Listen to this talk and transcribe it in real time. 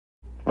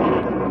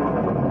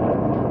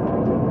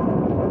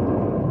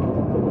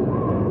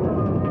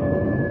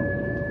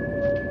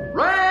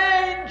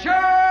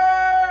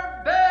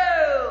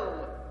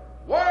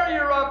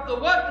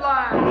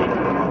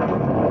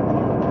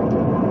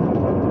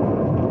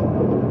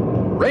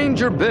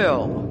Ranger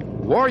Bill,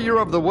 warrior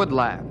of the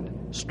woodland,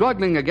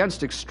 struggling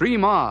against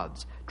extreme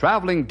odds,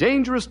 traveling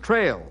dangerous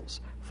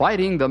trails,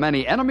 fighting the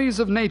many enemies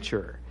of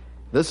nature.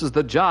 This is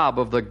the job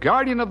of the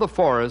guardian of the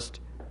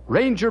forest,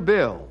 Ranger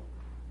Bill.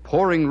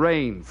 Pouring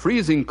rain,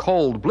 freezing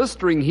cold,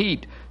 blistering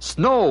heat,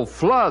 snow,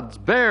 floods,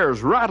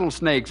 bears,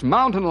 rattlesnakes,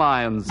 mountain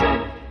lions.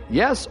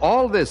 Yes,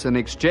 all this in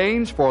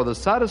exchange for the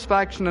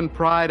satisfaction and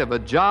pride of a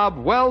job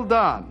well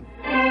done.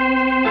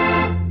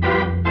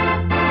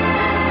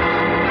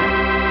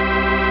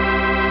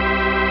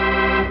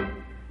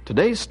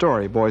 Today's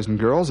story, boys and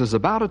girls, is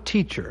about a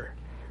teacher.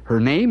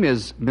 Her name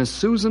is Miss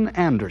Susan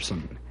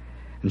Anderson,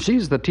 and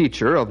she's the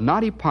teacher of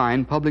Knotty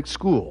Pine Public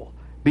School,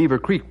 Beaver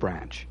Creek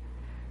branch.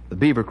 The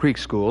Beaver Creek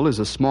School is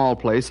a small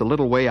place a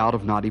little way out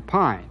of Knotty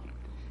Pine.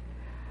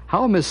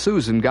 How Miss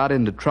Susan got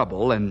into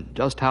trouble and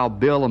just how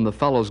Bill and the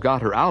fellows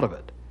got her out of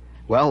it,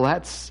 well,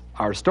 that's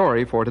our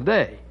story for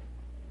today.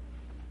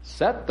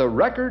 Set the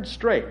record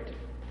straight.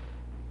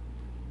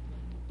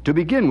 To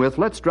begin with,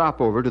 let's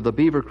drop over to the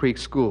Beaver Creek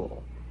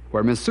School,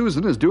 where Miss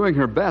Susan is doing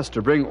her best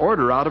to bring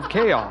order out of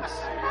chaos.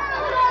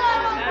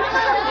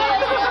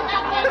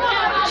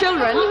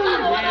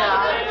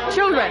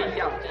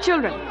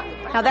 Children.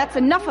 Now, that's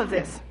enough of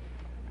this.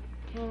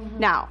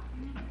 Now,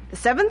 the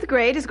 7th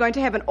grade is going to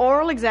have an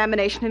oral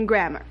examination in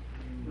grammar.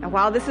 Now,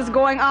 while this is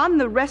going on,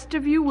 the rest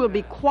of you will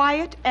be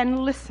quiet and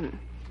listen.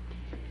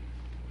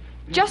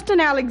 Justin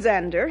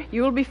Alexander,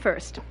 you will be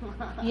first.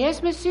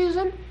 Yes, Miss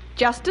Susan?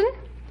 Justin,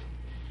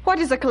 what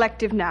is a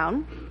collective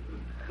noun?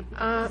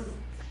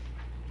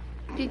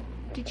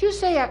 Did you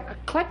say a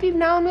collective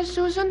noun, Miss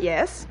Susan?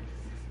 Yes.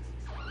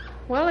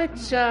 Well,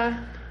 it's,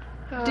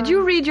 Did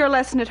you read your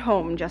lesson at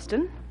home,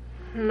 Justin?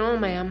 No,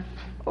 ma'am.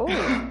 Oh.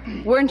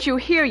 Weren't you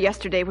here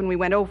yesterday when we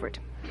went over it?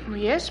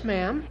 Yes,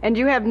 ma'am. And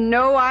you have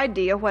no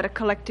idea what a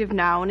collective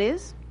noun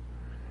is?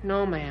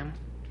 No, ma'am.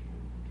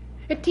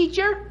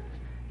 Teacher,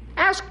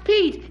 ask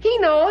Pete. He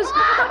knows.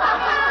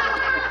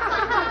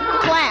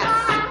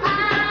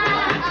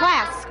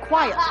 Class,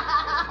 quiet.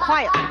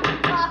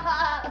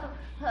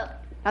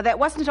 Now, that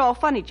wasn't at all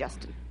funny,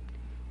 Justin.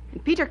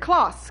 And Peter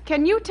Kloss,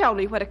 can you tell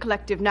me what a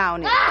collective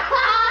noun is?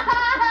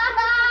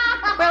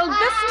 Well,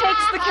 this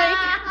takes the cake.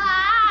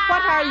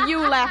 What are you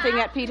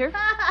laughing at, Peter?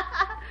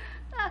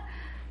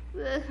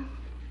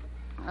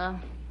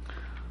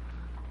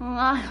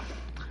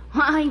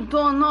 I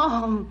don't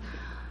know.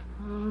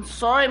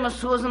 Sorry, Miss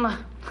Susan.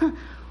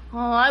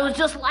 I was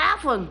just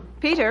laughing.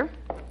 Peter,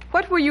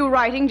 what were you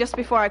writing just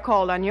before I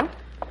called on you?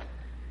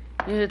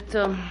 It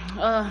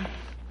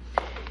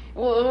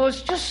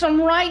was just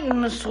some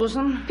writing, Miss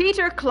Susan.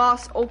 Peter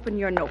Kloss, open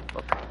your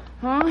notebook.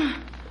 Huh?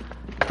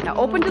 Now,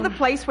 open to the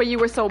place where you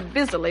were so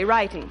busily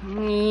writing.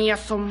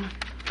 Yes,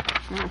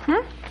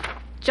 Mm-hmm.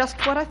 Just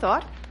what I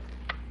thought.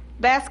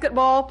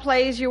 Basketball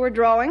plays you were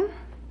drawing.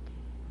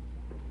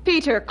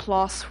 Peter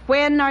Kloss,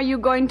 when are you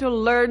going to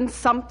learn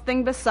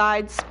something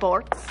besides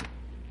sports?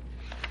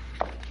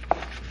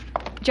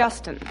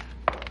 Justin,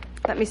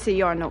 let me see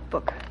your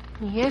notebook.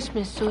 Yes,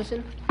 Miss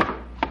Susan.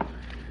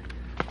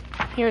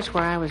 Here's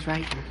where I was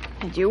writing.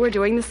 And you were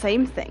doing the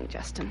same thing,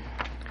 Justin.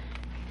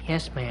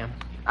 Yes, ma'am.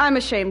 I'm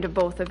ashamed of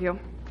both of you.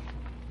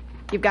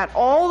 You've got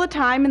all the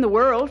time in the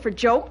world for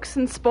jokes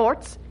and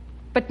sports,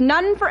 but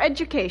none for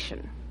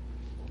education.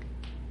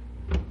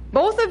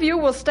 Both of you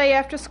will stay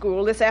after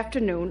school this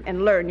afternoon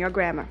and learn your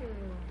grammar.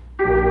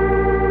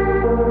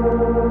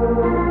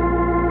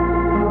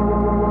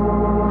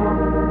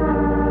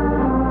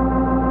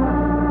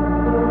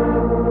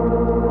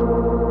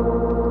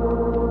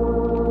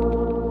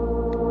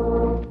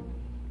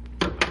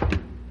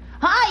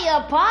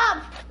 Hiya,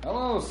 Pop.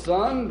 Hello,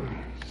 son.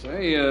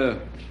 Say,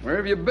 where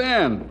have you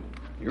been?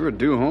 You were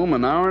due home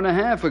an hour and a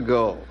half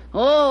ago.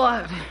 Oh,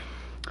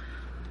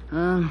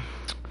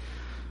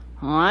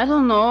 I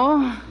don't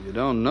know. You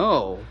don't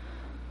know?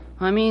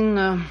 I mean,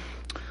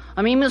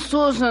 Miss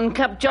Susan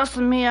kept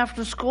Justin and me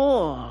after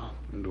school.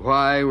 And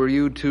why were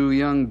you two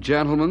young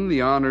gentlemen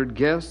the honored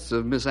guests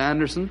of Miss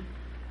Anderson?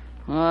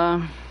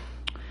 Well,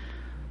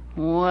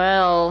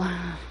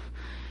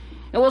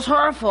 it was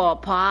her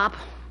fault, Pop.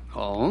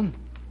 Oh?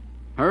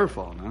 Her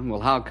fault, huh? Well,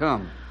 how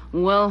come?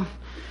 Well,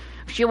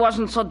 if she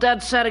wasn't so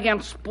dead set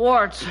against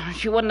sports,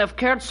 she wouldn't have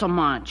cared so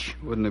much.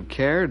 Wouldn't have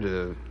cared?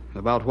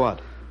 About what?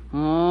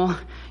 Oh,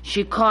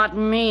 she caught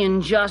me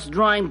in just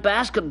drawing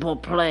basketball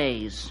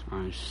plays.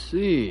 I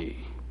see.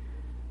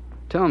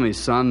 Tell me,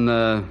 son,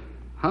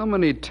 how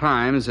many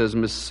times has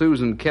Miss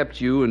Susan kept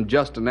you and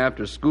Justin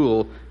after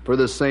school for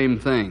the same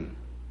thing?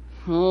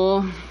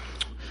 Oh,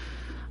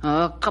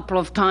 a couple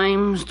of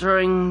times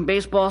during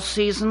baseball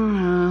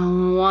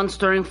season, once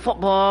during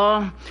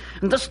football,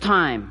 and this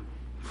time.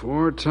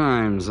 4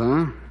 times,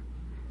 huh?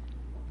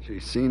 She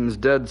seems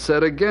dead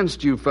set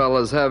against you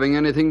fellas having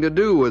anything to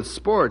do with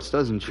sports,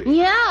 doesn't she?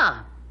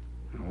 Yeah.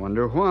 I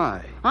wonder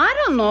why. I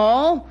don't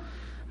know.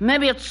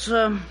 Maybe it's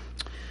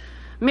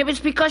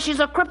because she's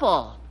a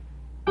cripple.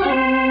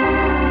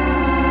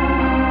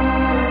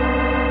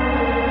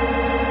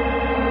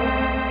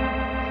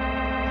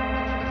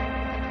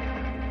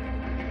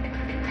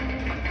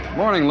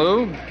 Morning,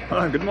 Lou.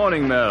 Good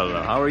morning, Mel.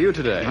 How are you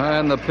today?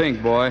 In the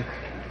pink, boy.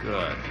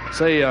 Good.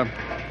 Say,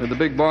 did the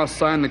big boss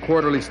sign the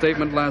quarterly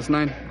statement last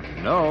night?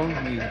 No,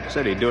 he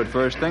said he'd do it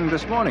first thing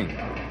this morning.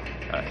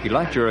 He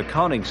liked your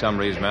accounting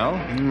summaries, Mel.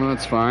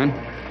 That's fine.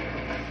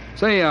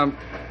 Say,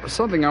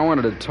 something I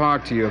wanted to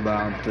talk to you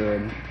about.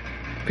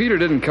 Peter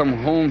didn't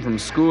come home from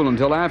school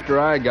until after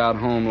I got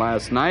home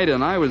last night,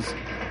 and I was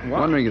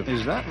wondering if...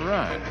 Is that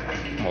right?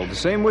 Well, the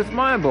same with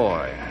my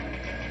boy.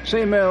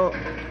 Say, Mel,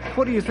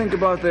 what do you think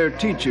about their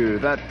teacher,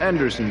 that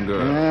Anderson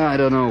girl? I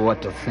don't know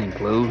what to think,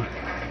 Lou.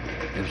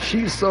 If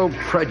she's so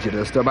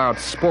prejudiced about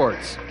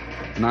sports,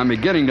 and I'm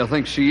beginning to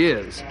think she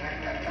is,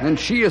 then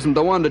she isn't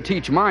the one to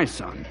teach my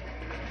son.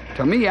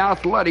 To me,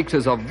 athletics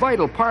is a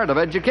vital part of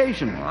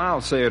education. Well,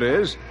 I'll say it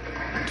is.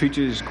 It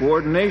teaches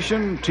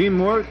coordination,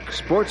 teamwork,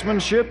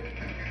 sportsmanship,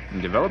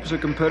 and develops a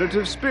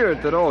competitive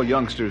spirit that all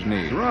youngsters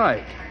need.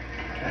 Right.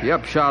 The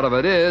upshot of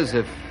it is,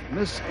 if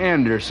Miss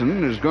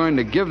Anderson is going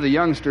to give the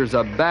youngsters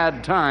a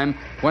bad time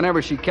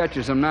whenever she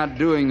catches them not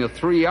doing the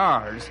 3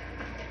 R's,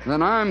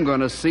 then I'm going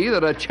to see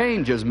that a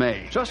change is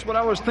made. Just what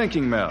I was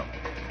thinking, Mel.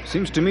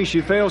 Seems to me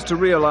she fails to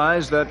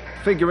realize that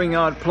figuring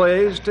out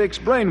plays takes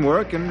brain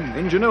work and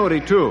ingenuity,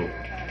 too.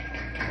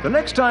 The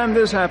next time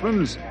this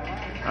happens,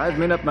 I've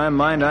made up my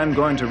mind I'm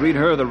going to read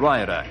her the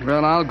riot act.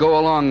 Well, I'll go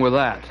along with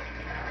that.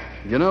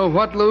 You know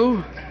what,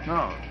 Lou?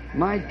 No.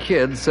 My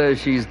kid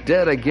says she's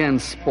dead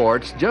against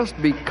sports just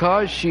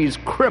because she's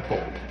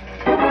crippled.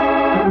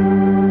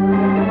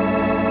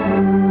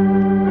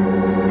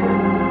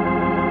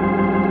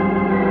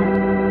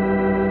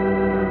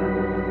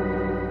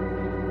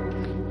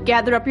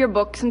 Gather up your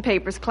books and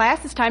papers,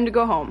 class. It's time to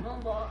go home.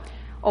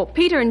 Oh,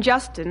 Peter and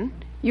Justin,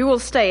 you will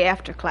stay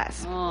after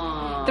class.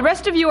 The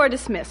rest of you are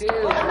dismissed.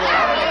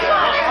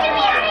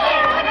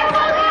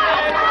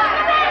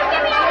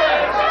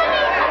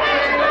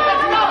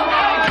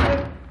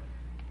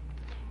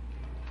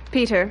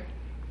 Peter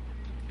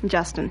and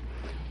Justin,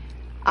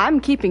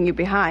 I'm keeping you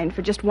behind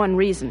for just one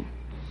reason.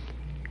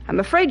 I'm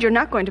afraid you're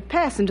not going to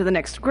pass into the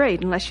next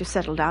grade unless you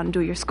settle down and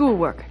do your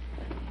schoolwork.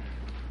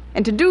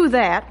 And to do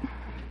that,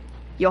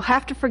 you'll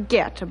have to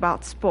forget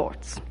about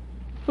sports,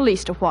 at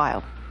least a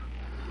while.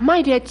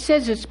 My dad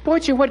says that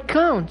sports are what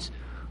counts,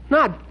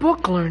 not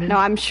book learning.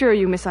 Now, I'm sure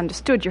you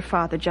misunderstood your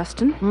father,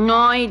 Justin.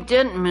 No, he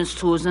didn't, Miss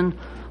Susan.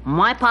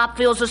 My pop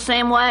feels the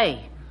same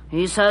way.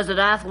 He says that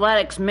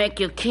athletics make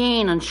you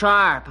keen and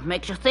sharp,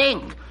 makes you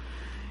think.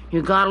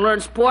 You gotta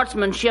learn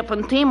sportsmanship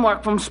and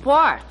teamwork from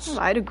sports. Well,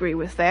 I'd agree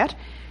with that.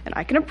 And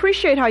I can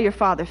appreciate how your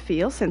father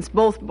feels, since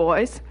both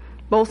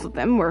of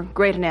them, were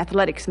great in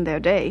athletics in their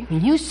day.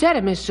 You said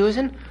it, Miss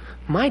Susan.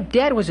 My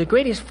dad was the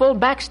greatest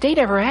fullback State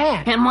ever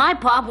had. And my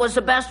pop was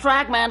the best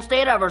trackman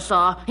State ever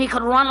saw. He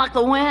could run like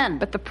the wind.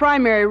 But the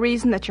primary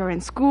reason that you're in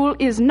school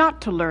is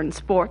not to learn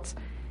sports,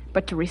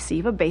 but to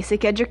receive a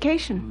basic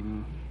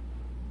education.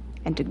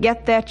 And to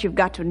get that, you've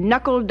got to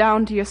knuckle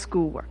down to your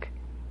schoolwork.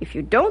 If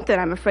you don't, then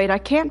I'm afraid I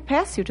can't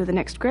pass you to the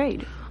next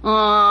grade.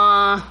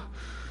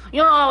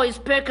 You're always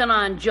picking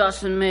on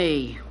Just and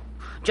me.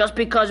 Just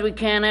because we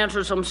can't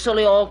answer some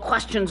silly old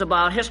questions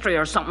about history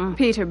or something.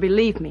 Peter,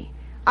 believe me,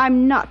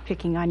 I'm not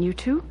picking on you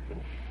two.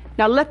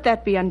 Now let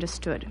that be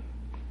understood.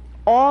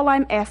 All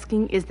I'm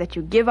asking is that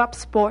you give up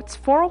sports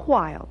for a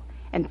while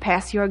and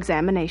pass your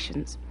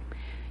examinations.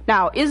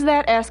 Now, is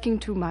that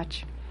asking too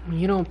much?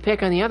 You don't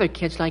pick on the other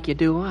kids like you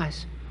do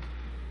us.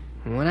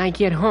 When I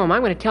get home,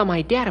 I'm going to tell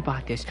my dad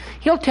about this.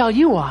 He'll tell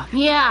you off.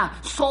 Yeah,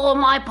 so will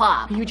my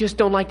pop. You just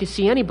don't like to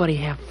see anybody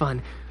have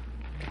fun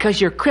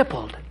because you're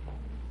crippled.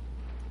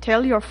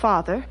 Tell your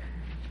father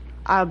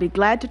I'll be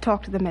glad to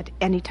talk to them at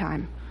any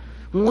time.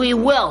 We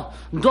will.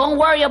 Don't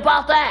worry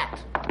about that.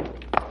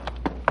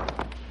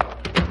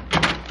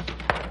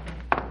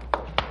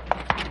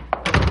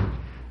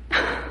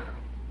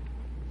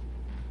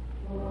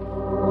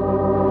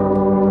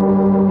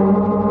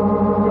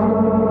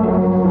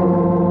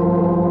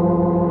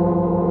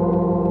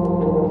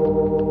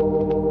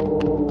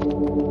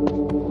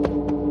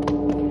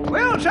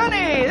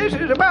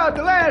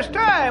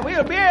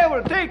 We'll be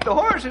able to take the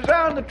horses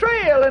on the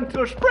trail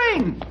until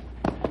spring.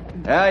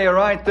 Yeah, you're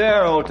right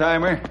there,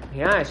 old-timer.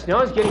 Yeah,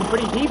 snow's getting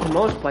pretty deep in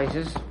most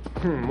places.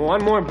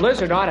 One more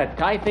blizzard ought to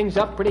tie things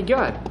up pretty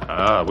good.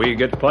 We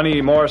get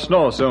plenty more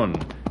snow soon.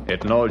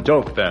 It's no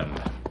joke then.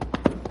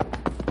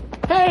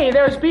 Hey,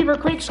 there's Beaver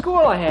Creek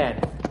School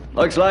ahead.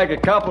 Looks like a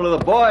couple of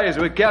the boys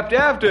we kept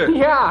after.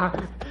 Yeah.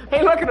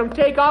 Hey, look at them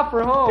take off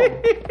for home.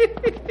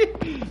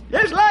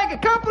 Just like a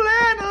couple of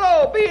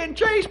antelope being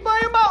chased by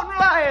a mountain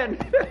lion.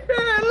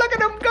 Look at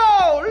them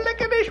go.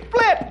 Look at this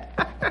split.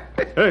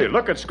 Hey,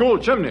 look at school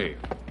chimney.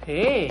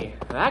 Hey,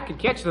 that could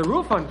catch the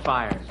roof on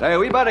fire. Say,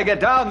 we better get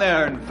down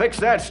there and fix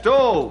that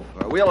stove,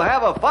 or we'll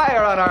have a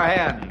fire on our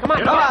hands. Come on,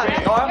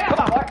 Storm. Come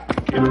on, boy.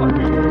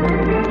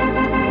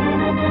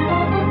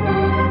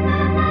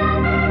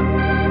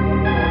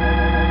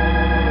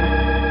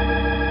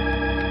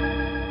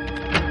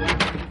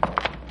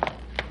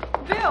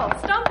 Bill,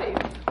 Stumpy,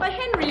 by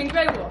Henry and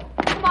Grey Wolf.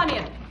 Come on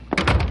in.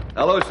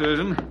 Hello,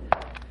 Susan.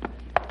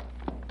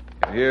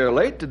 You're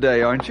late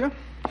today, aren't you?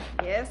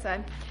 Yes,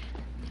 I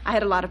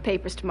had a lot of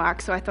papers to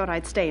mark, so I thought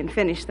I'd stay and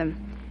finish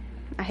them.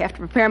 I have to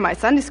prepare my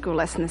Sunday school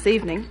lesson this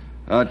evening.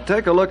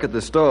 Take a look at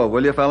the stove,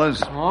 will you,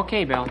 fellas?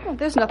 Okay, Bill. Well,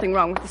 there's nothing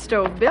wrong with the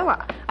stove, Bill.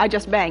 I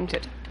just banged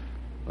it.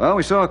 Well,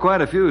 we saw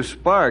quite a few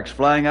sparks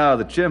flying out of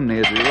the chimney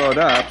as we rode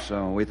up,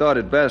 so we thought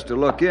it best to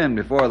look in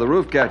before the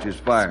roof catches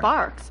fire.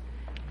 Sparks?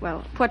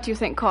 Well, what do you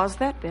think caused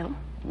that, Bill?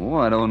 Oh,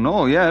 I don't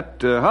know yet.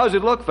 How's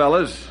it look,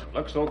 fellas?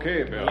 Looks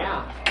okay, Bill.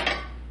 Yeah.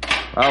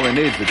 Probably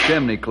needs the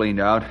chimney cleaned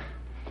out.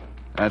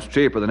 That's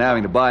cheaper than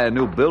having to buy a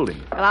new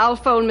building. Well, I'll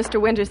phone Mr.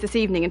 Winters this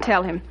evening and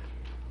tell him.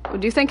 Well,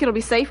 do you think it'll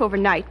be safe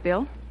overnight,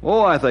 Bill?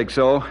 Oh, I think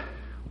so.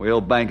 We'll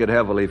bank it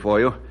heavily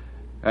for you.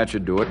 That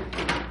should do it.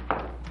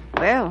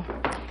 Well,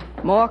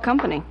 more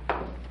company.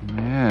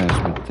 Yes,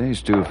 but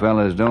these two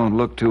fellas don't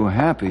look too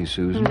happy,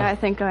 Susan. And I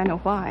think I know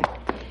why.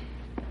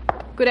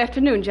 Good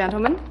afternoon,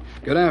 gentlemen.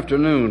 Good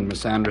afternoon,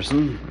 Miss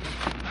Anderson.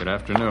 Good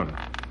afternoon.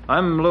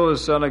 I'm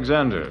Louis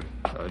Alexander,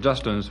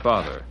 Justin's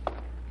father.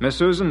 Miss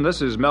Susan,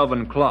 this is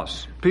Melvin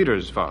Kloss,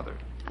 Peter's father.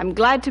 I'm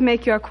glad to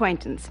make your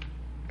acquaintance.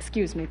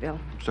 Excuse me, Bill.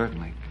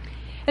 Certainly.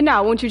 And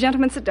now, won't you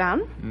gentlemen sit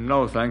down?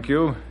 No, thank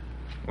you.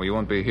 We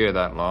won't be here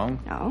that long.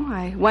 Oh,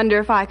 I wonder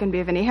if I can be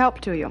of any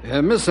help to you.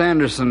 Miss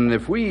Anderson,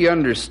 if we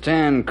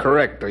understand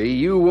correctly,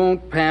 you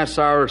won't pass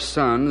our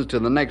sons to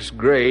the next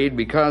grade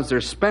because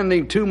they're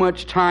spending too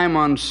much time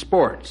on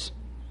sports.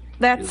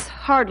 That's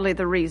hardly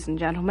the reason,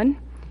 gentlemen.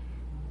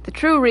 The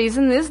true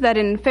reason is that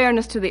in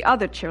fairness to the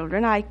other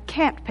children, I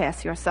can't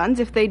pass your sons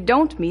if they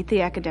don't meet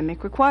the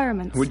academic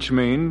requirements. Which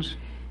means?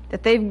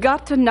 That they've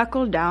got to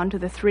knuckle down to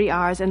the 3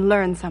 R's and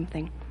learn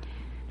something.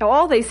 Now,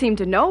 all they seem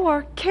to know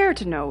or care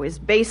to know is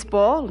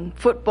baseball and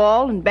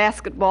football and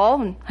basketball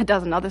and a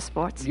dozen other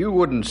sports. You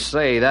wouldn't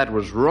say that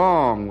was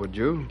wrong, would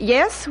you?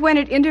 Yes, when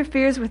it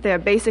interferes with their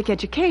basic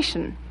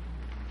education.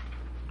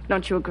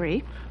 Don't you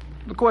agree?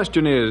 The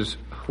question is,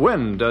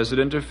 when does it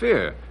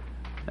interfere?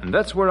 And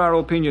that's where our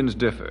opinions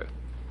differ.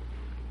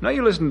 Now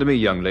you listen to me,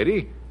 young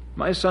lady.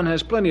 My son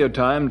has plenty of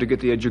time to get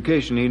the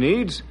education he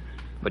needs,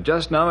 but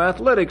just now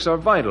athletics are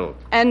vital.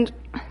 And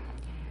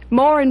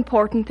more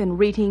important than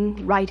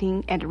reading,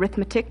 writing, and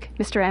arithmetic,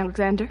 Mr.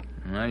 Alexander?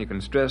 Well, you can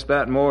stress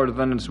that more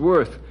than it's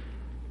worth.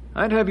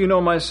 I'd have you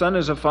know my son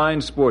is a fine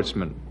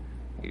sportsman.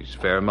 He's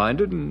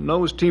fair-minded and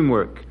knows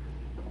teamwork.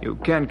 You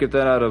can't get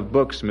that out of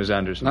books, Miss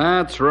Anderson.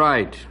 That's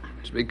right.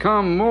 It's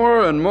become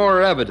more and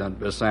more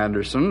evident, Miss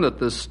Anderson, that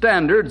the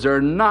standards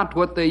are not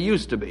what they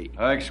used to be.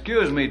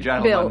 Excuse me, Bill,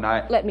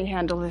 gentlemen. let me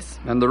handle this.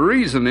 And the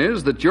reason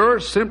is that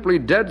you're simply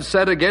dead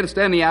set against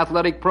any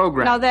athletic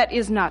program. Now, that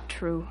is not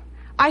true.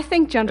 I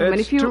think, gentlemen,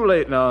 It's if you... too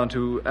late now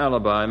to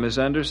alibi, Miss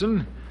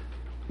Anderson.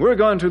 We're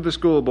going to the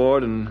school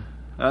board and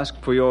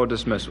ask for your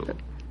dismissal.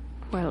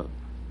 Well,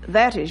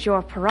 that is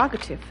your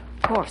prerogative,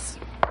 of course.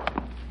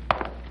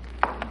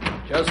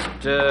 Just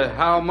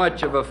how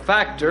much of a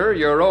factor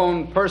your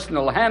own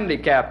personal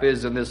handicap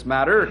is in this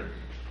matter,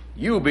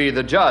 you be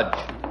the judge.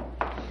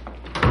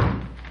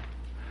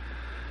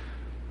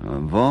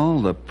 Of all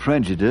the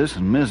prejudice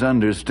and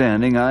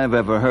misunderstanding I've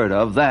ever heard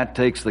of, that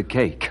takes the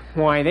cake.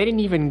 Why, they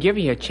didn't even give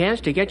you a chance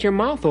to get your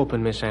mouth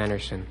open, Miss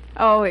Anderson.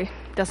 Oh, it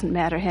doesn't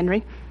matter,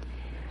 Henry.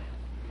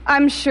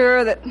 I'm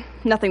sure that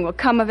nothing will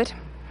come of it.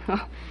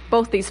 Oh,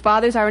 both these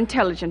fathers are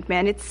intelligent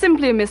men. It's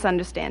simply a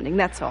misunderstanding,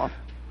 that's all.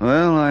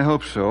 Well, I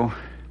hope so.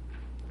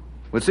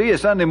 We'll see you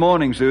Sunday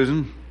morning,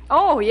 Susan.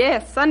 Oh,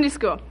 yes, Sunday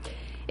school.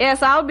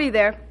 Yes, I'll be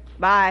there.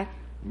 Bye.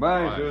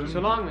 Bye, Susan. So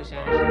long, Miss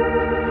Anderson.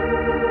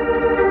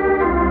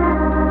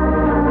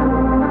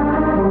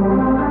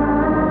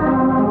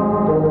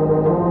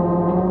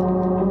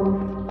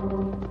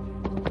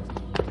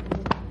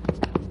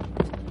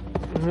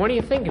 What are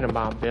you thinking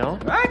about, Bill?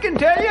 I can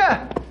tell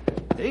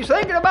you. He's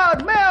thinking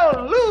about Mel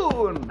and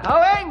Lou and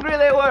how angry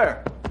they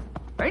were.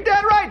 Ain't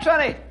that right,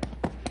 Sonny?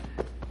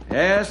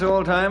 Yes,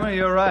 old-timer,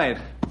 you're right.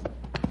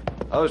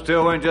 Those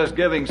two weren't just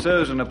giving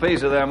Susan a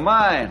piece of their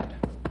mind.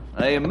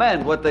 They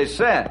meant what they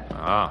said.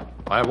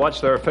 I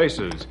watched their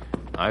faces.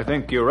 I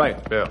think you're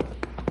right, Bill.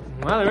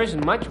 Well, there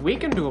isn't much we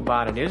can do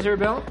about it, is there,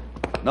 Bill?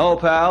 No,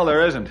 pal,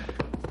 there isn't.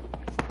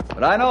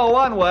 But I know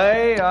one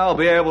way I'll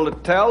be able to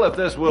tell if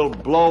this will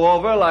blow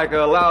over like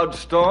a loud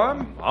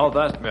storm. How's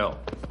that, Bill?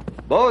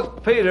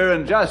 Both Peter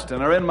and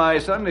Justin are in my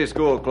Sunday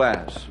school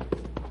class.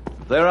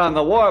 If they're on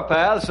the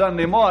warpath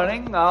Sunday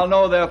morning, I'll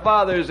know their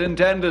fathers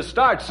intend to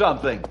start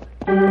something.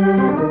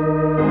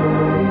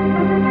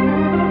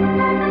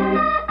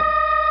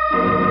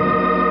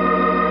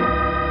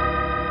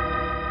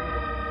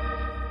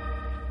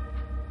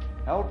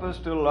 Help us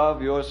to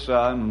love your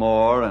son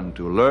more and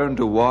to learn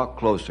to walk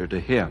closer to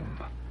him.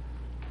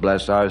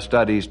 Bless our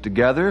studies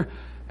together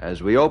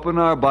as we open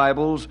our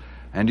Bibles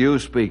and you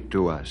speak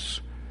to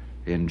us.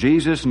 In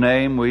Jesus'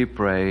 name we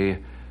pray,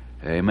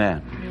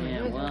 amen.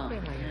 Yeah, well.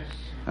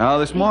 Now,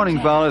 this morning,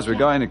 fellas, we're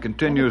going to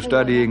continue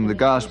studying the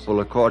Gospel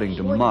according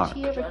to Mark.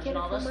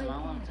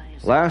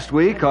 Last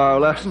week, our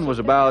lesson was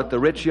about the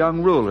rich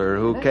young ruler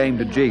who came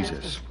to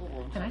Jesus.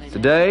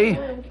 Today,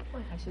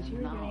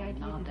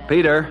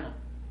 Peter,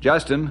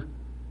 Justin,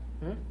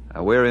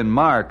 We're in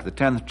Mark, the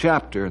 10th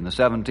chapter, and the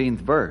 17th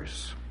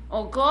verse.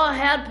 Oh, go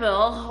ahead,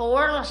 Bill.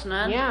 We're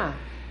listening. Yeah.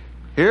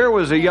 Here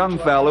was a young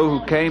fellow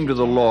who came to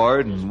the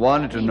Lord and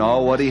wanted to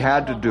know what he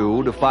had to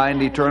do to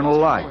find eternal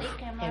life.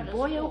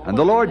 And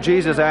the Lord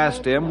Jesus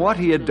asked him what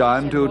he had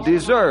done to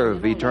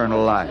deserve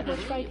eternal life.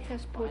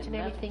 Sports and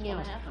everything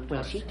else.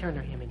 Well, she turned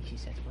to him and she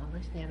says, well,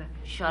 listen, Anna.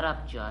 Shut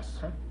up,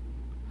 Just. Huh?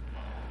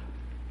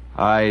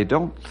 I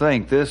don't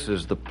think this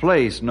is the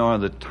place nor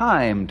the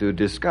time to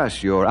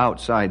discuss your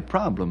outside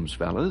problems,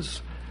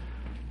 fellas.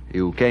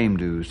 You came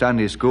to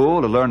Sunday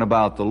school to learn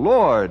about the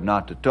Lord,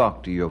 not to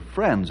talk to your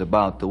friends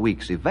about the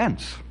week's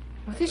events.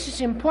 Well, this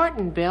is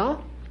important,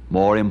 Bill.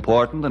 More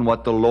important than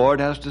what the Lord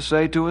has to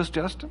say to us,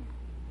 Justin?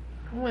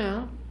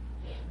 Well,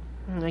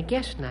 I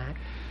guess not.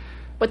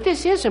 But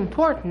this is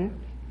important.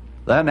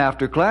 Then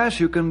after class,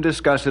 you can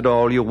discuss it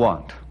all you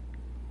want.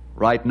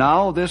 Right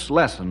now, this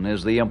lesson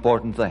is the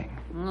important thing.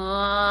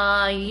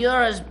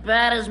 You're as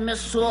bad as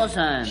Miss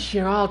Susan.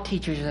 Sure, all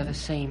teachers are the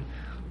same.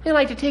 They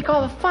like to take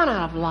all the fun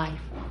out of life.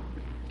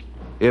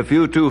 If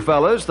you two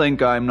fellas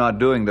think I'm not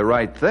doing the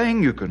right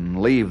thing, you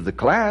can leave the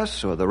class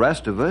so the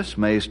rest of us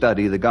may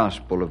study the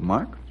Gospel of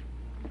Mark.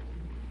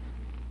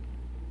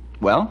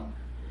 Well?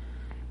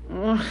 We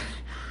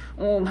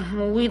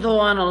don't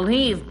want to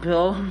leave,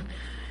 Bill.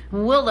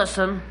 We'll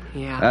listen.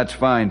 Yeah. That's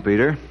fine,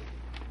 Peter.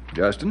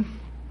 Justin,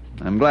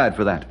 I'm glad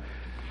for that.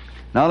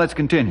 Now let's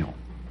continue.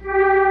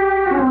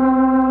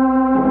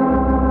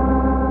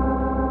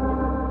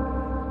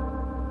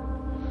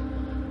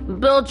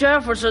 Bill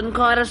Jefferson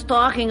caught us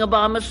talking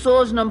about Miss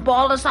Susan and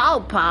bawled us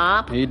out,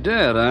 Pop. He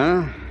did,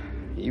 huh?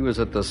 He was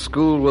at the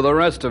school with the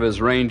rest of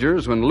his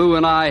rangers when Lou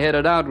and I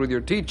headed out with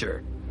your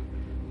teacher.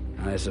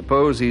 I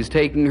suppose he's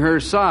taking her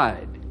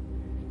side.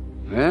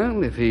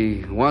 Well, if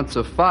he wants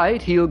a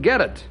fight, he'll get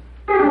it.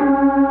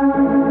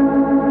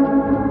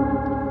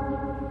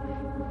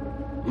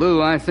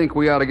 Lou, I think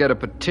we ought to get a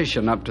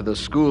petition up to the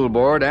school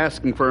board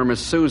asking for Miss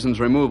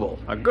Susan's removal.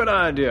 A good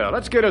idea.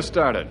 Let's get it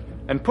started.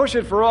 And push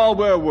it for all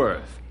we're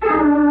worth.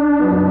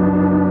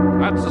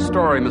 That's the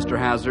story, Mr.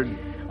 Hazard.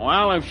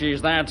 Well, if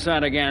she's that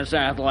set against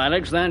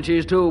athletics, then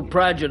she's too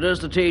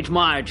prejudiced to teach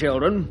my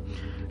children.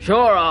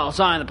 Sure, I'll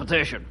sign the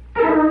petition.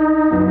 Well,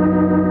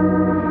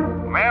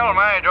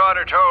 my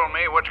daughter told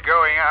me what's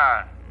going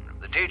on.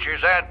 If the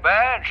teacher's that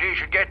bad, she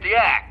should get the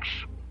axe.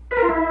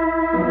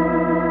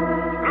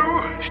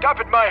 Lou, stop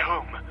at my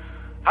home.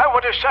 I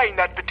want to sign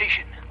that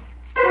petition.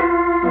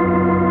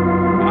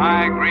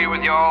 I agree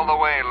with you all the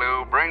way,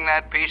 Lou. Bring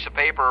that piece of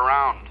paper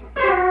around.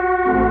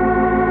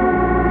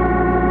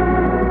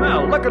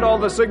 Well, look at all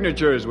the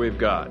signatures we've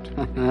got.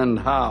 And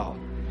how?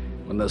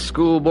 When the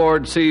school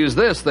board sees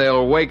this,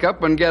 they'll wake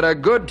up and get a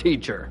good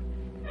teacher.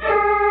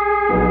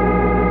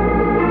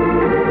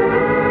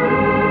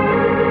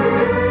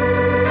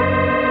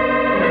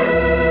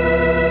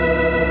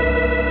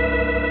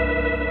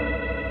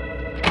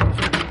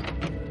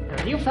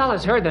 Have you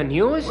fellas heard the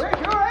news? We sure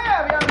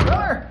have, young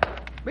feller.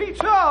 We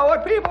saw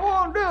what people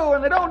won't do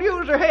when they don't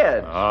use their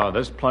heads.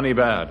 This plenty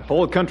bad.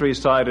 Whole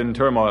countryside in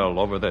turmoil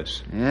over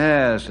this.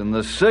 Yes, and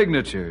the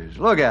signatures.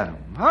 Look at them.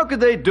 How could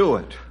they do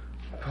it?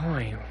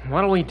 Boy,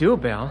 what'll we do,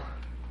 Bill?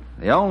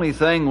 The only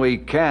thing we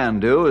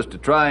can do is to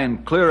try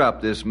and clear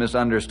up this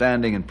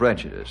misunderstanding and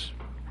prejudice.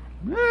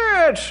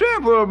 Yeah, it's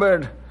simple,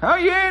 but how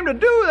you aim to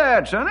do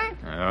that, Sonny?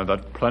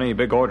 That plenty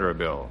big order,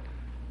 Bill.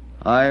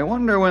 I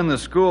wonder when the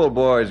school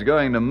board's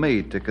going to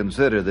meet to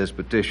consider this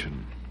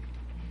petition.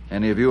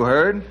 Any of you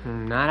heard?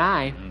 Not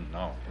I.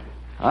 No.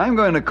 I'm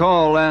going to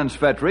call Lance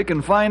Fettrick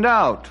and find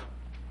out.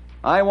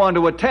 I want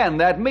to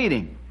attend that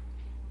meeting.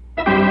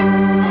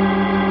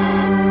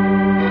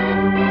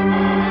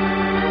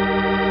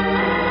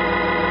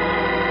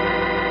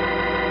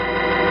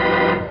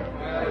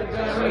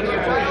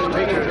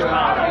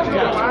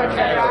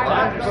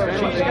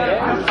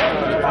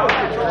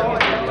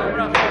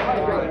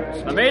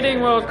 The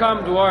meeting will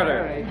come to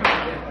order.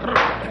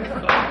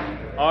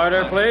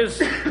 Order, please.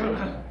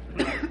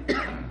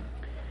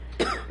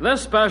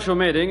 This special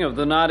meeting of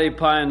the Knotty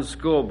Pines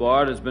School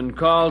Board has been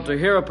called to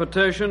hear a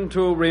petition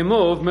to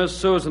remove Miss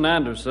Susan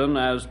Anderson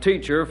as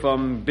teacher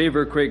from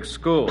Beaver Creek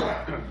School.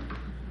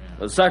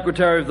 The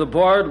secretary of the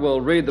board will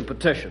read the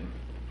petition.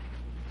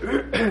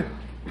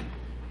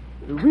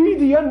 We,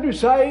 the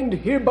undersigned,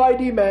 hereby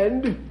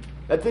demand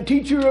that the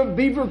teacher of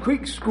Beaver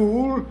Creek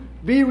School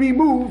be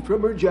removed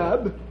from her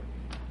job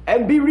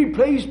and be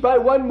replaced by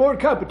one more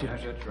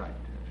competent. That's right.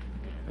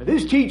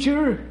 This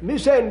teacher,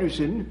 Miss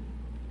Anderson,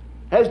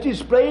 has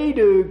displayed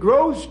a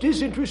gross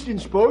disinterest in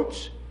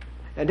sports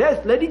and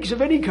athletics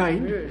of any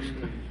kind,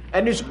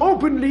 and has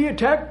openly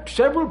attacked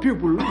several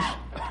pupils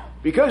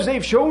because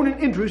they've shown an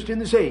interest in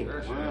the same.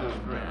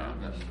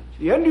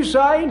 The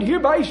undersigned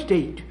hereby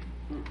state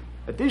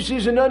that this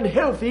is an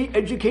unhealthy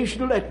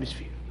educational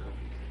atmosphere.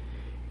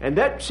 And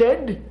that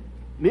said,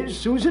 Miss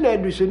Susan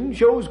Anderson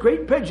shows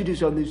great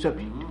prejudice on this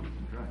subject.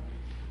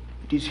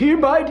 It is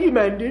hereby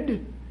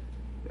demanded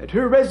that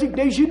her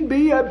resignation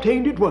be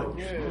obtained at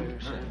once.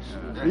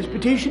 This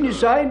petition is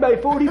signed by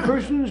 40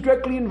 persons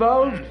directly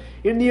involved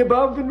in the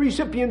above and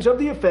recipients of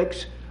the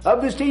effects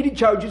of the stated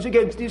charges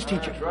against this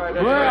teacher.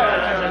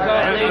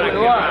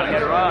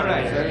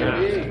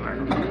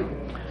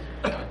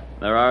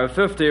 There are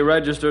 50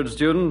 registered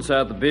students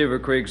at the Beaver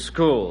Creek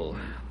School.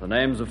 The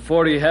names of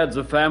 40 heads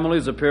of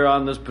families appear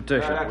on this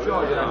petition.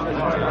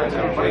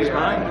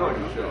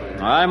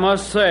 I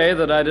must say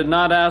that I did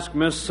not ask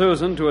Miss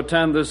Susan to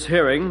attend this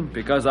hearing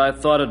because I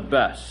thought it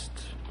best.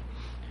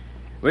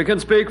 We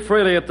can speak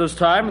freely at this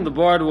time, and the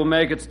board will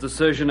make its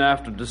decision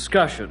after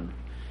discussion.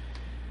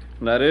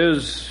 That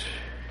is,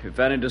 if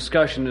any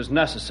discussion is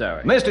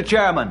necessary. Mr.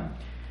 Chairman.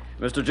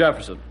 Mr.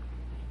 Jefferson.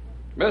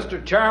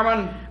 Mr.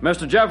 Chairman.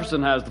 Mr.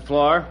 Jefferson has the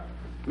floor.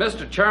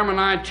 Mr. Chairman,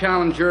 I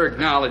challenge your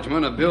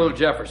acknowledgement of Bill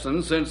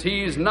Jefferson since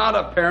he's not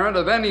a parent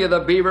of any of the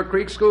Beaver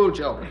Creek school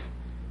children.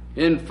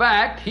 In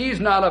fact, he's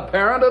not a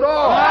parent at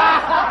all.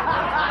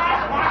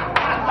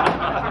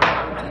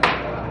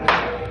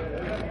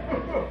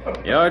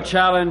 Your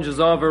challenge is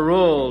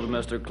overruled,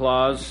 Mr.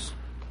 Claus.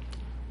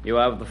 You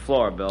have the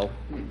floor, Bill.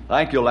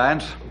 Thank you,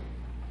 Lance.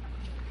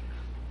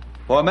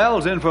 For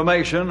Mel's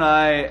information,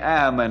 I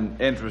am an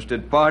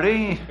interested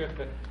party.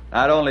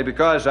 Not only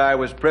because I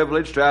was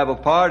privileged to have a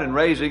part in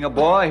raising a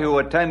boy who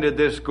attended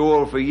this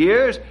school for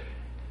years,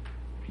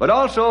 but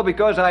also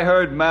because I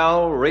heard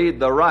Mel read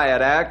the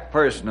Riot Act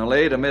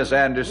personally to Miss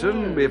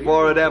Anderson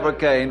before it ever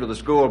came to the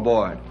school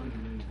board.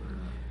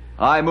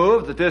 I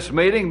move that this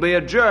meeting be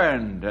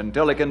adjourned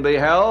until it can be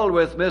held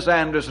with Miss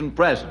Anderson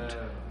present.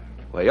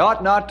 We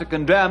ought not to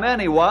condemn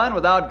anyone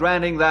without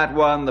granting that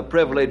one the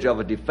privilege of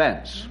a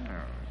defense.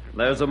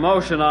 There's a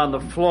motion on the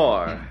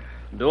floor.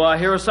 Do I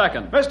hear a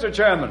second? Mr.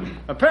 Chairman,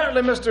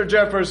 apparently Mr.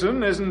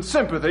 Jefferson is in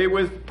sympathy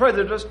with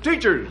prejudiced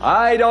teachers.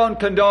 I don't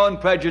condone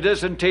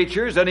prejudice in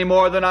teachers any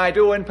more than I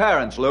do in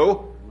parents,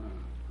 Lou.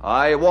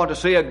 I want to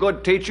see a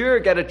good teacher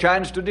get a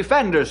chance to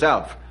defend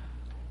herself.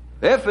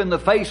 If, in the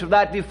face of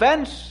that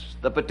defense,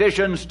 the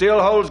petition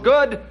still holds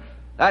good,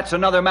 that's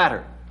another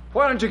matter.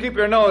 Why don't you keep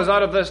your nose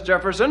out of this,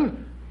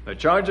 Jefferson? The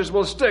charges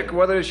will stick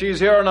whether she's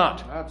here or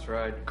not. That's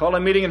right. Call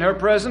a meeting in her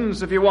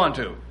presence if you want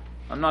to.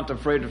 I'm not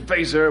afraid to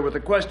face her with a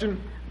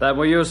question. Then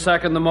will you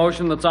second the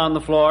motion that's on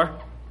the floor?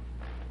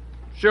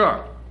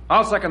 Sure.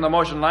 I'll second the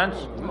motion, Lance.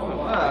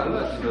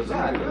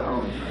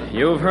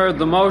 You've heard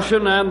the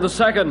motion and the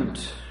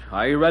second.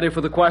 Are you ready for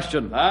the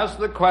question? Ask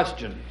the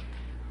question.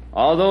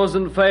 All those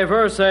in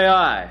favor, say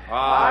aye.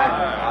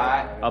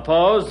 Aye.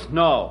 Opposed?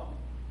 No.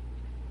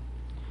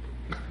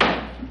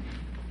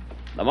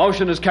 The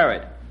motion is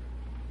carried.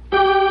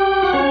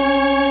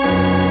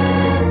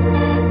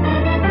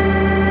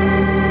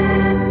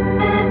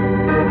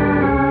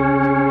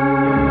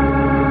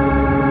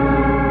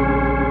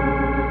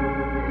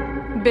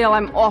 Bill,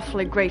 I'm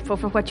awfully grateful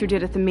for what you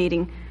did at the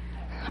meeting.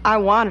 I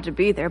wanted to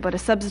be there, but a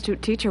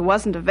substitute teacher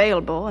wasn't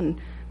available, and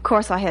of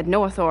course I had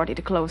no authority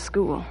to close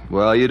school.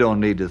 Well, you don't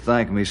need to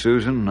thank me,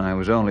 Susan. I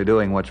was only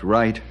doing what's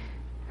right.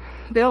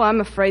 Bill, I'm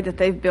afraid that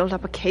they've built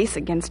up a case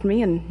against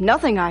me, and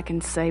nothing I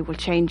can say will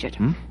change it.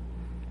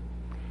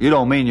 You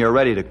don't mean you're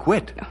ready to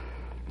quit?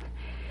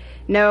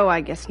 No,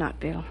 I guess not,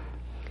 Bill.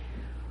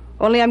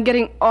 Only I'm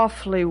getting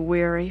awfully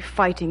weary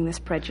fighting this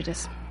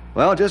prejudice.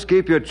 Well, just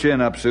keep your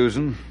chin up,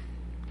 Susan.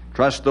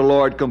 Trust the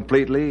Lord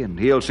completely, and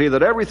He'll see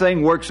that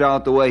everything works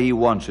out the way He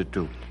wants it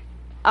to.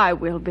 I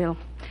will, Bill.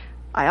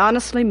 I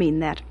honestly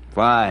mean that.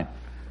 Fine.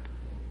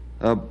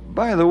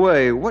 By the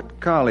way, what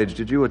college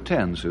did you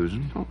attend,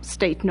 Susan? Oh,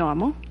 State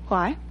Normal.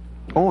 Why?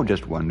 Oh,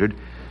 just wondered.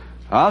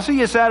 I'll see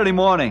you Saturday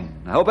morning.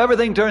 I hope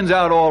everything turns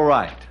out all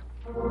right.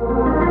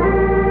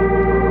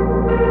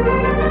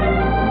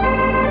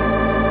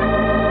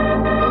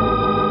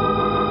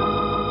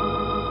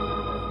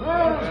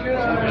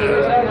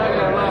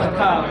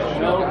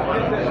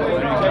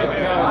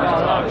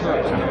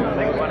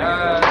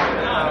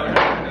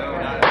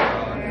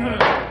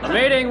 The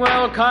meeting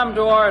will come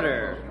to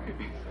order.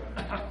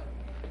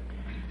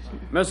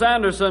 Miss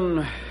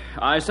Anderson,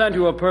 I sent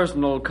you a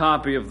personal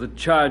copy of the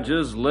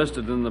charges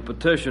listed in the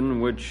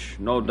petition, which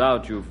no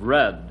doubt you've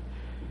read.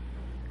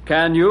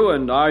 Can you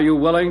and are you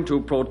willing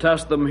to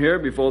protest them here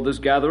before this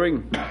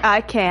gathering?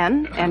 I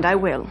can, and I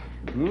will.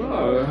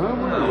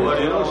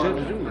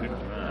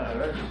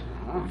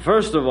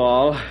 First of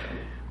all,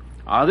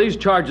 are these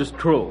charges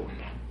true?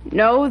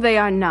 No, they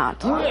are not.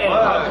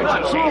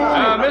 Mr.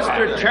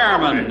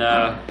 Chairman,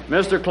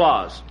 Mr.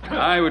 Claus.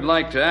 I would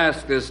like to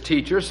ask this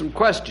teacher some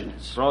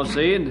questions.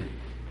 Proceed.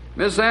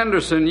 Miss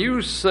Anderson,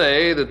 you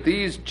say that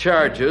these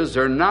charges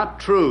are not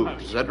true.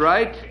 Is that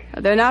right?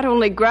 They're not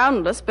only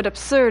groundless, but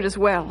absurd as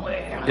well.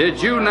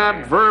 Did you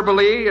not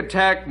verbally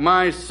attack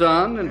my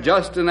son and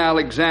Justin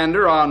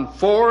Alexander on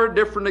 4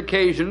 different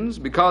occasions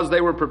because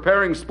they were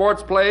preparing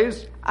sports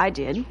plays? I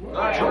did.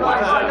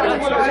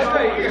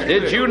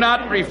 Did you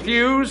not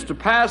refuse to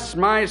pass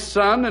my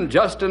son and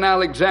Justin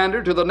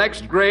Alexander to the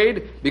next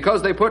grade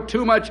because they put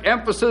too much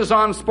emphasis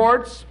on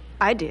sports?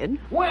 I did.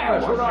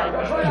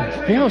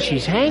 Bill,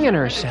 she's hanging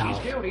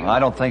herself. I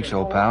don't think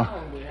so,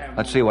 pal.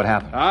 Let's see what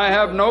happened. I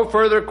have no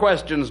further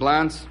questions,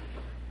 Lance.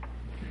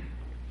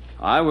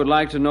 I would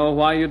like to know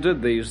why you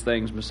did these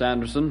things, Miss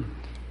Anderson.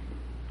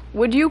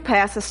 Would you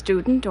pass a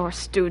student or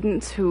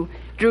students who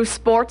drew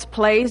sports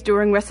plays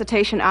during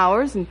recitation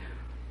hours and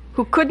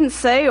who couldn't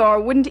say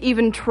or wouldn't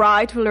even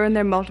try to learn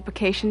their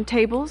multiplication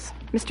tables,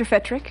 Mr.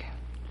 Fettrick?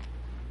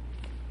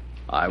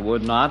 I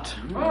would not.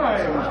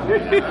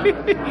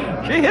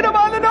 She hit him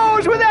on the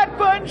nose with that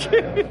punch.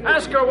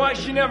 Ask her why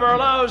she never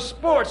allows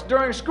sports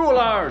during school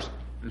hours,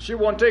 and she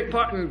won't take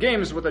part in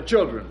games with the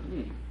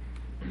children.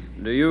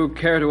 Do you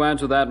care to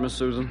answer that, Miss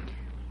Susan?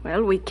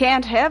 Well, we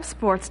can't have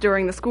sports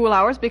during the school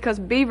hours because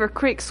Beaver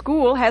Creek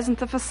School hasn't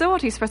the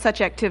facilities for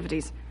such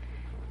activities.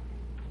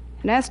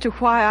 And as to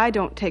why I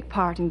don't take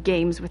part in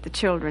games with the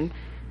children,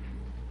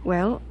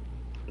 well,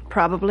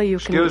 probably you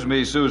can... Excuse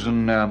me,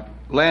 Susan.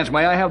 Lance,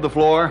 may I have the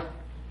floor?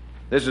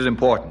 This is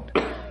important.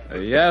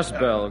 Yes,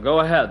 Bill. Go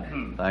ahead.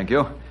 Thank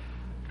you.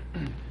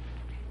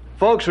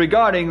 Folks,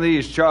 regarding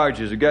these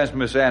charges against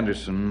Miss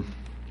Anderson,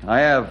 I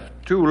have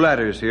 2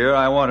 letters here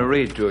I want to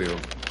read to you.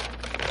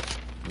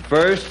 The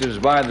first is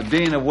by the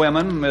Dean of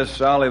Women,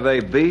 Miss Olive A.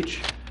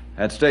 Beach,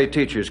 at State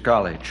Teachers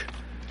College.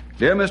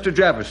 Dear Mr.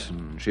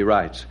 Jefferson, she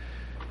writes,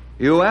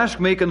 you ask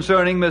me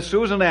concerning Miss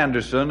Susan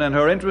Anderson and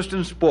her interest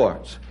in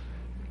sports.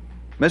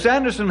 Miss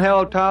Anderson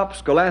held top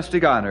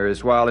scholastic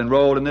honors while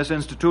enrolled in this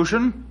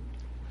institution.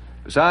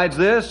 Besides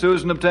this,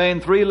 Susan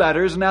obtained 3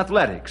 letters in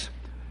athletics.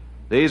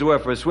 These were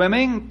for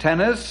swimming,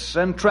 tennis,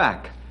 and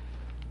track.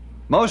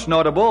 Most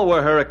notable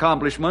were her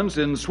accomplishments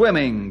in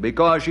swimming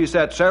because she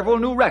set several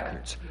new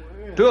records,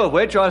 2 of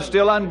which are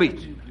still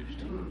unbeaten.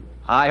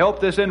 I hope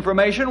this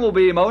information will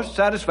be most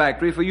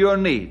satisfactory for your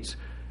needs.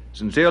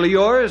 Sincerely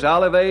yours,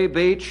 Olive A.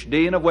 Beach,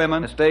 Dean of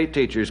Women, State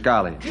Teachers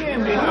College. Bill,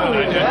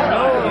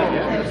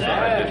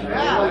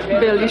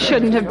 you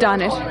shouldn't have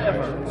done it.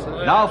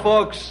 Now,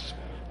 folks,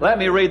 let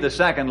me read the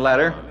second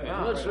letter,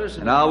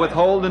 and I'll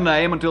withhold the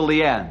name until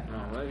the end.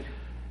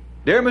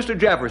 Dear Mr.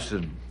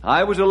 Jefferson,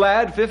 I was a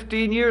lad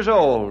 15 years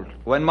old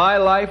when my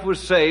life was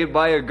saved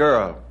by a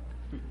girl.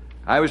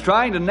 I was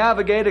trying to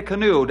navigate a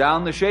canoe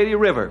down the Shady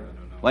River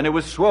when it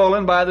was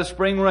swollen by the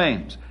spring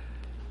rains.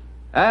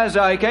 As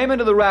I came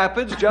into the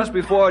rapids just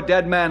before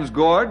Dead Man's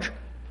Gorge,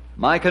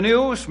 my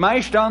canoe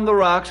smashed on the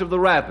rocks of the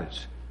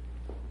rapids.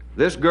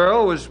 This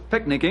girl was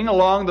picnicking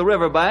along the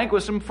riverbank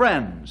with some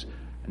friends,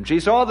 and she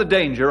saw the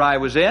danger I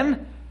was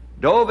in,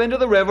 dove into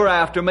the river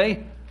after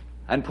me,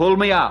 and pulled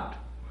me out.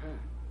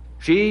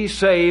 She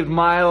saved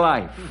my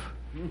life.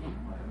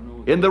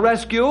 In the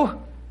rescue,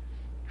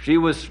 she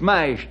was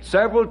smashed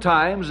several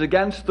times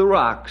against the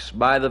rocks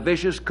by the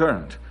vicious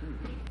current.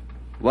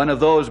 One of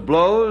those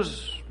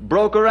blows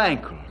broke her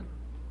ankle,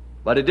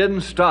 but it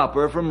didn't stop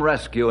her from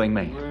rescuing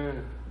me.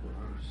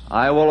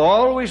 I will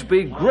always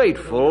be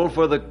grateful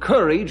for the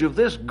courage of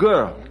this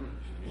girl,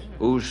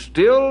 who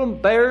still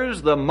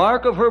bears the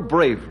mark of her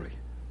bravery,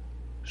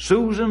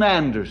 Susan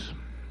Anderson.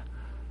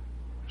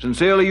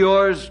 Sincerely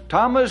yours,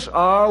 Thomas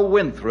R.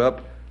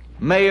 Winthrop,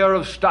 Mayor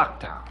of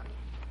Stocktown.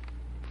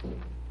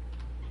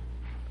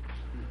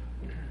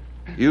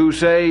 You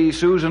say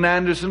Susan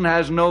Anderson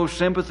has no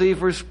sympathy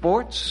for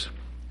sports?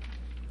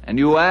 And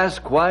you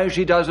ask why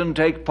she doesn't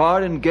take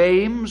part in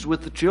games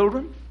with the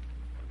children?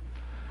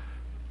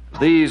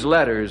 These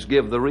letters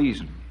give the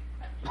reason.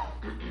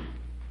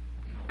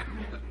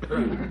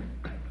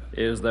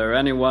 Is there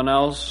anyone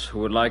else who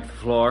would like the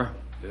floor?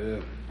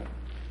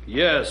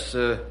 Yes,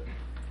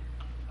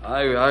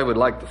 I would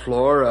like the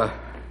floor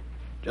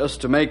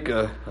just to make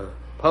a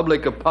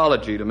public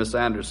apology to Miss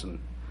Anderson.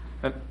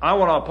 And I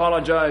want to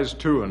apologize,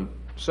 too, and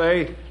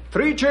say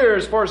 3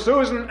 cheers for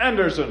Susan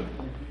Anderson.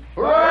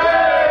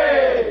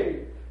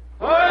 Hooray!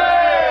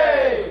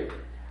 Hooray!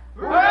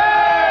 Hooray!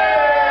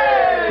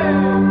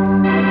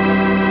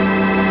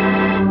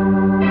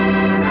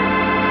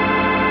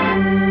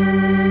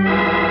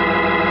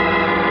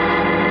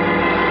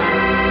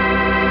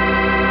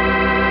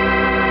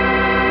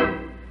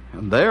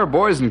 And there,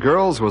 boys and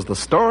girls, was the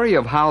story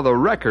of how the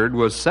record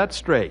was set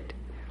straight.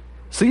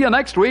 See you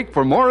next week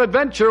for more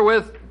adventure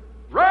with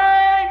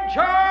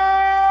Ranger!